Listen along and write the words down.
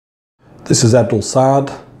This is Abdul Saad,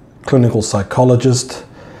 clinical psychologist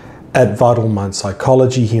at Vital Mind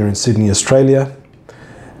Psychology here in Sydney, Australia.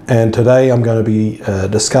 And today I'm going to be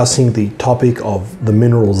discussing the topic of the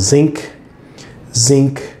mineral zinc.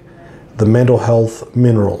 Zinc, the mental health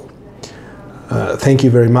mineral. Thank you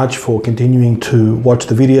very much for continuing to watch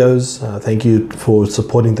the videos. Thank you for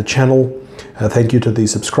supporting the channel. Thank you to the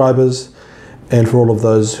subscribers and for all of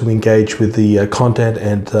those who engage with the content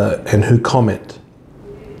and who comment.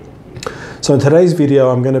 So in today's video,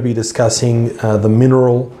 I'm going to be discussing the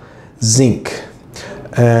mineral zinc.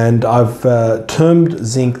 And I've termed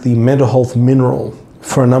zinc the mental health mineral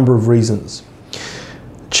for a number of reasons.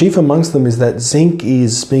 Chief amongst them is that zinc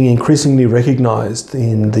is being increasingly recognized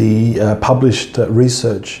in the published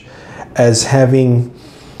research as having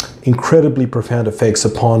incredibly profound effects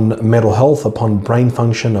upon mental health, upon brain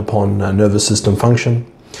function, upon nervous system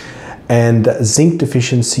function. And zinc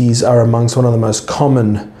deficiencies are amongst one of the most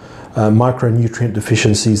common micronutrient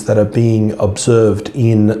deficiencies that are being observed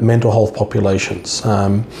in mental health populations.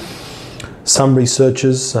 Some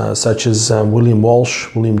researchers, such as William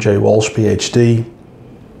J. Walsh, PhD,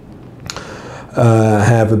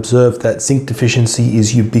 have observed that zinc deficiency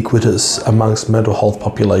is ubiquitous amongst mental health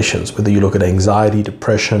populations, whether you look at anxiety,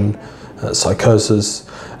 depression, psychosis.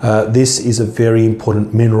 This is a very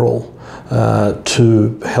important mineral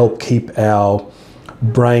to help keep our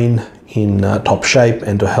brain in top shape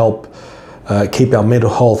and to help keep our mental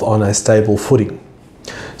health on a stable footing.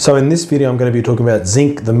 So in this video I'm going to be talking about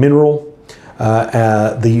zinc, the mineral,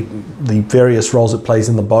 the various roles it plays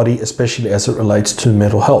in the body, especially as it relates to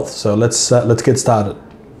mental health. So let's get started.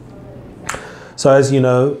 So as you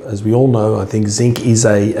know, as we all know, I think zinc is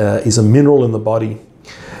a mineral in the body.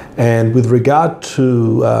 And with regard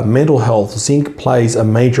to mental health, zinc plays a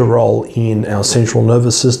major role in our central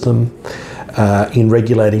nervous system, in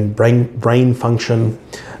regulating brain function.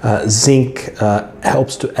 Zinc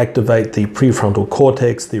helps to activate the prefrontal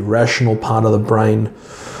cortex, the rational part of the brain.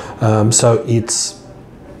 So it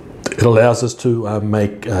allows us to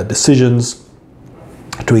make decisions,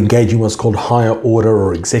 to engage in what's called higher order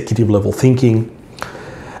or executive level thinking.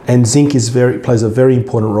 And zinc plays a very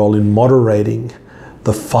important role in moderating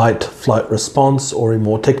the fight-flight response, or in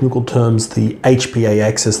more technical terms, the HPA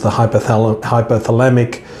axis, the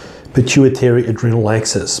hypothalamic pituitary adrenal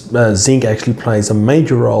axis. Zinc actually plays a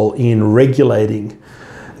major role in regulating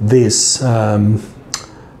this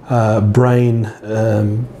brain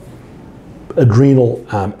adrenal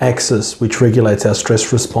axis, which regulates our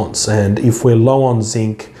stress response. And if we're low on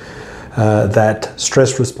zinc, that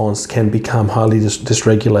stress response can become highly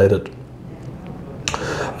dysregulated.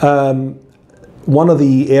 One of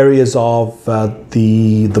the areas of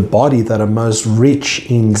the body that are most rich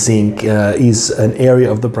in zinc is an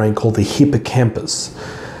area of the brain called the hippocampus.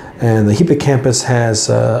 And the hippocampus has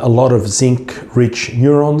a lot of zinc-rich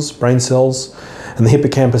neurons, brain cells, and the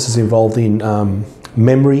hippocampus is involved in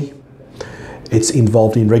memory. It's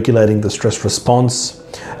involved in regulating the stress response.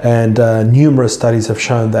 And numerous studies have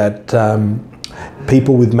shown that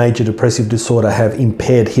people with major depressive disorder have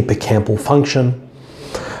impaired hippocampal function.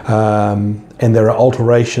 And there are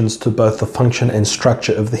alterations to both the function and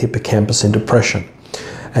structure of the hippocampus in depression.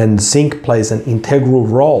 And zinc plays an integral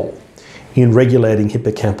role in regulating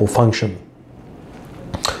hippocampal function.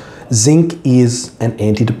 Zinc is an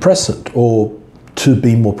antidepressant, or to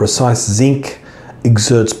be more precise, zinc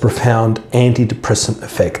exerts profound antidepressant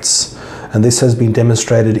effects. And this has been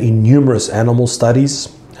demonstrated in numerous animal studies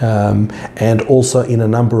and also in a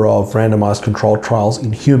number of randomized controlled trials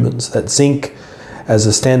in humans, that zinc as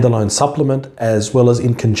a standalone supplement, as well as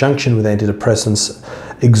in conjunction with antidepressants,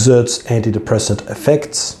 exerts antidepressant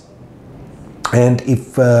effects. And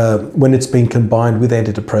when it's been combined with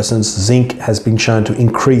antidepressants, zinc has been shown to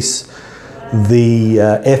increase the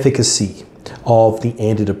efficacy of the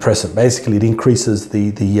antidepressant. Basically, it increases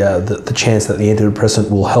the chance that the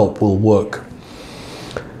antidepressant will work.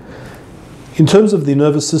 In terms of the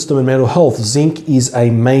nervous system and mental health, zinc is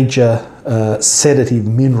a major sedative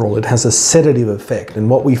mineral. It has a sedative effect. And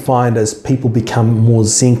what we find as people become more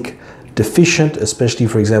zinc deficient, especially,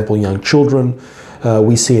 for example, young children,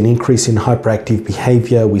 we see an increase in hyperactive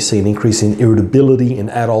behavior. We see an increase in irritability in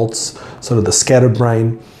adults, sort of the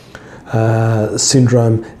scatterbrain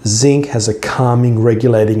syndrome. Zinc has a calming,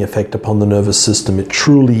 regulating effect upon the nervous system. It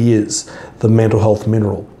truly is the mental health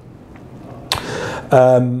mineral.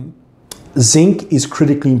 Zinc is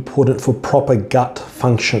critically important for proper gut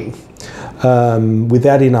function.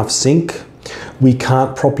 Without enough zinc, we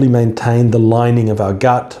can't properly maintain the lining of our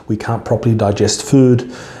gut. We can't properly digest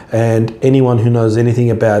food. And anyone who knows anything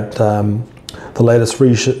about the latest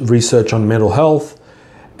research on mental health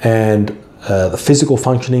and the physical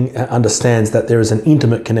functioning, understands that there is an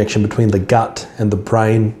intimate connection between the gut and the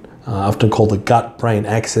brain, often called the gut-brain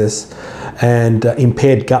axis, and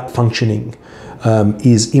impaired gut functioning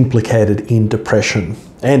is implicated in depression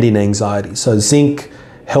and in anxiety. So zinc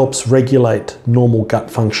helps regulate normal gut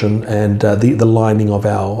function and the lining of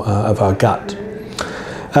our gut.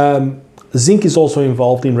 Zinc is also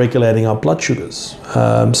involved in regulating our blood sugars.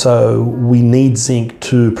 So we need zinc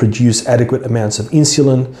to produce adequate amounts of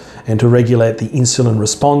insulin and to regulate the insulin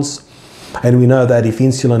response. And we know that if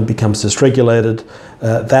insulin becomes dysregulated,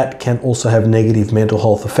 that can also have negative mental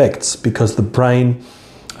health effects, because the brain,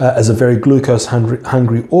 as a very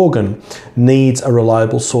glucose-hungry organ, needs a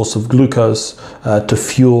reliable source of glucose to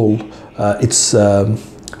fuel its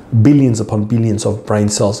billions upon billions of brain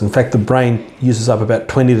cells. In fact, the brain uses up about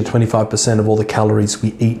 20 to 25% of all the calories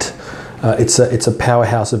we eat. It's a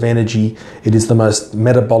powerhouse of energy. It is the most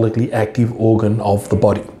metabolically active organ of the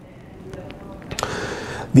body.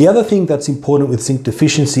 The other thing that's important with zinc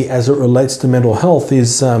deficiency as it relates to mental health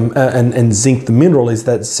is, and zinc the mineral, is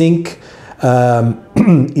that zinc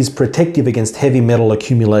is protective against heavy metal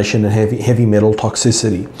accumulation and heavy metal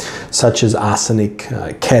toxicity, such as arsenic,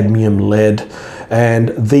 cadmium, lead. And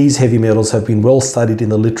these heavy metals have been well studied in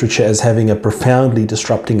the literature as having a profoundly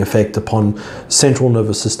disrupting effect upon central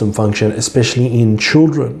nervous system function, especially in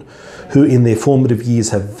children who in their formative years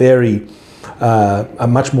have a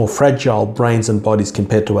much more fragile brains and bodies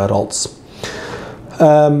compared to adults.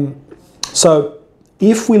 So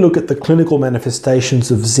if we look at the clinical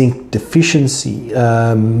manifestations of zinc deficiency,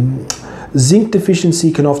 zinc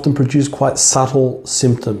deficiency can often produce quite subtle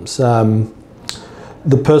symptoms.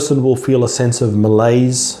 The person will feel a sense of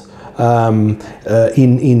malaise. There's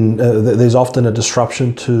often a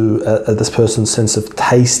disruption to this person's sense of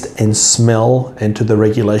taste and smell and to the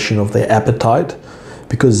regulation of their appetite,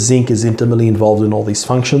 because zinc is intimately involved in all these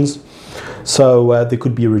functions. So there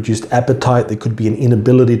could be a reduced appetite, there could be an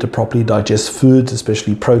inability to properly digest foods,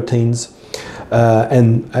 especially proteins,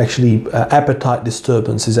 and actually appetite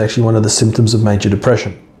disturbance is actually one of the symptoms of major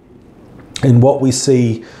depression. And what we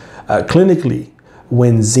see clinically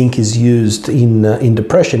when zinc is used in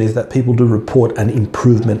depression is that people do report an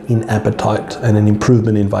improvement in appetite and an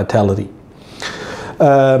improvement in vitality.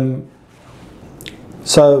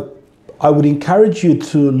 So I would encourage you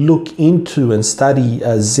to look into and study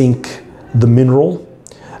zinc, the mineral.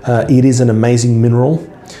 It is an amazing mineral.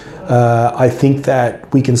 I think that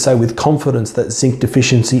we can say with confidence that zinc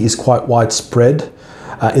deficiency is quite widespread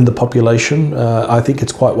in the population. I think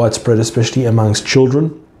it's quite widespread, especially amongst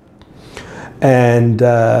children. And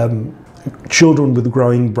children with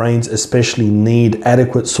growing brains especially need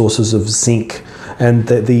adequate sources of zinc. And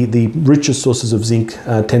the richest sources of zinc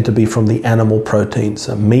tend to be from the animal proteins.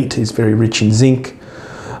 Meat is very rich in zinc.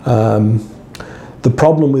 The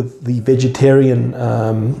problem with the vegetarian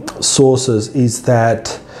sources is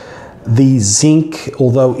that the zinc,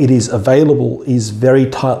 although it is available, is very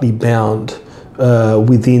tightly bound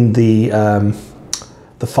within the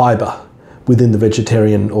fiber, within the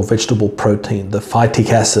vegetarian or vegetable protein, the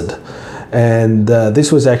phytic acid. And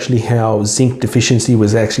this was actually how zinc deficiency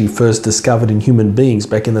was actually first discovered in human beings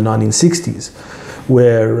back in the 1960s,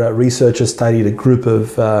 where researchers studied a group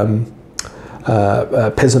of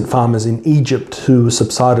peasant farmers in Egypt who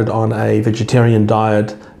subsided on a vegetarian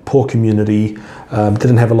diet, poor community,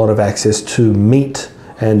 didn't have a lot of access to meat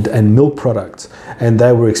and milk products, and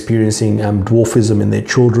they were experiencing dwarfism in their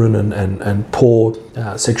children and poor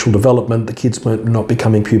sexual development. The kids were not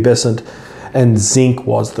becoming pubescent, and zinc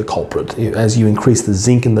was the culprit. As you increase the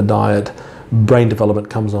zinc in the diet, brain development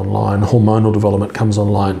comes online, hormonal development comes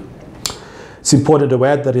online. It's important to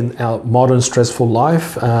add that in our modern stressful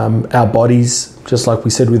life, our bodies, just like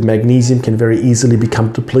we said with magnesium, can very easily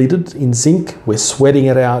become depleted in zinc. We're sweating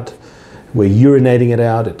it out, we're urinating it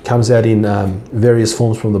out, it comes out in various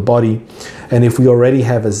forms from the body. And if we already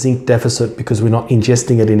have a zinc deficit because we're not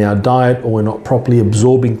ingesting it in our diet or we're not properly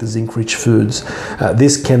absorbing the zinc-rich foods,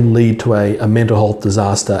 this can lead to a mental health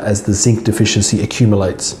disaster as the zinc deficiency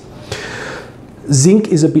accumulates. Zinc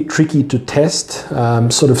is a bit tricky to test,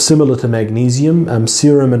 sort of similar to magnesium.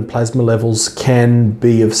 Serum and plasma levels can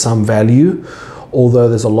be of some value, although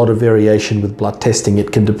there's a lot of variation with blood testing.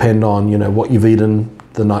 It can depend on, what you've eaten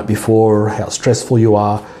the night before, how stressful you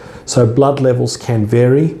are. So blood levels can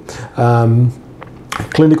vary.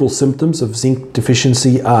 Clinical symptoms of zinc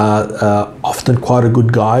deficiency are often quite a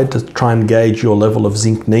good guide to try and gauge your level of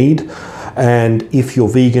zinc need. And if you're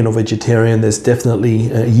vegan or vegetarian, there's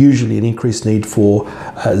definitely usually an increased need for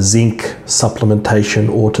zinc supplementation,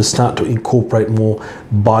 or to start to incorporate more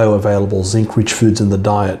bioavailable zinc-rich foods in the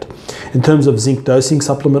diet. In terms of zinc dosing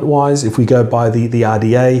supplement-wise, if we go by the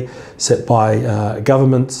RDA set by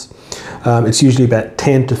governments, it's usually about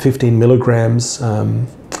 10 to 15 milligrams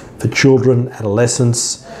for children,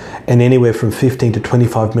 adolescents, and anywhere from 15 to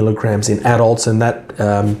 25 milligrams in adults, and that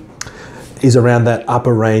is around that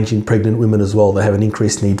upper range in pregnant women as well. They have an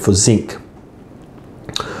increased need for zinc.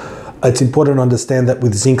 It's important to understand that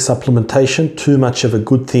with zinc supplementation, too much of a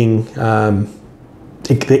good thing,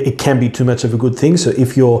 it can be too much of a good thing. So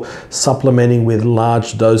if you're supplementing with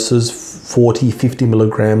large doses, 40, 50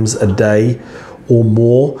 milligrams a day or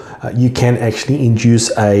more, you can actually induce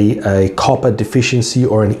a copper deficiency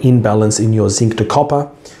or an imbalance in your zinc to copper,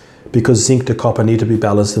 because zinc to copper need to be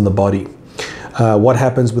balanced in the body. What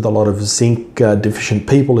happens with a lot of zinc deficient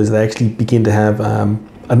people is they actually begin to have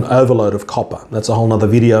an overload of copper. That's a whole nother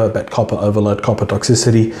video about copper overload, copper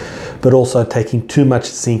toxicity, but also taking too much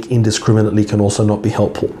zinc indiscriminately can also not be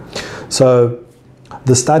helpful. So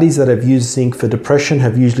the studies that have used zinc for depression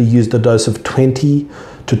have usually used a dose of 20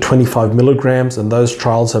 to 25 milligrams, and those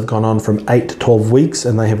trials have gone on from 8 to 12 weeks,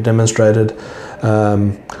 and they have demonstrated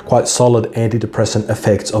quite solid antidepressant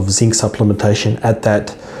effects of zinc supplementation at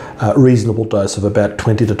that reasonable dose of about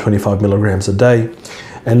 20 to 25 milligrams a day.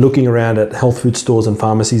 And looking around at health food stores and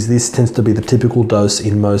pharmacies, this tends to be the typical dose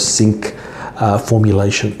in most zinc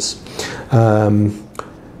formulations.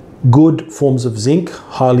 Good forms of zinc,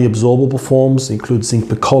 highly absorbable forms, include zinc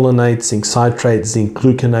picolinate, zinc citrate, zinc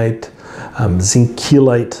gluconate, zinc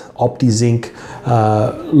chelate, OptiZinc.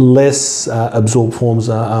 Less absorbed forms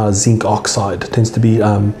are zinc oxide. It tends to be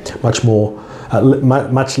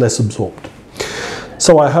much less absorbed.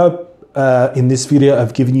 So I hope in this video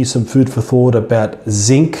I've given you some food for thought about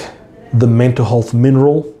zinc, the mental health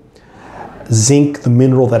mineral. Zinc, the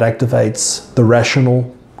mineral that activates the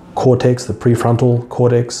rational cortex, the prefrontal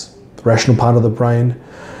cortex, the rational part of the brain.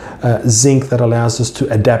 Zinc that allows us to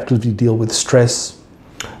adaptively deal with stress.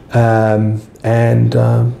 I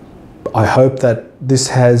hope that this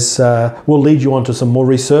will lead you on to some more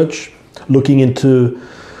research looking into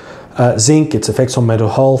zinc, its effects on mental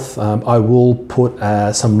health. I will put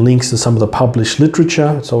some links to some of the published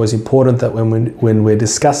literature. It's always important that when we're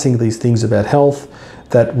discussing these things about health,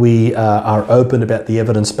 that we are open about the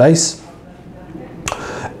evidence base.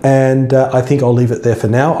 And I think I'll leave it there for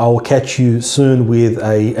now. I will catch you soon with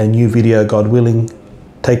a new video, God willing.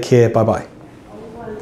 Take care. Bye-bye.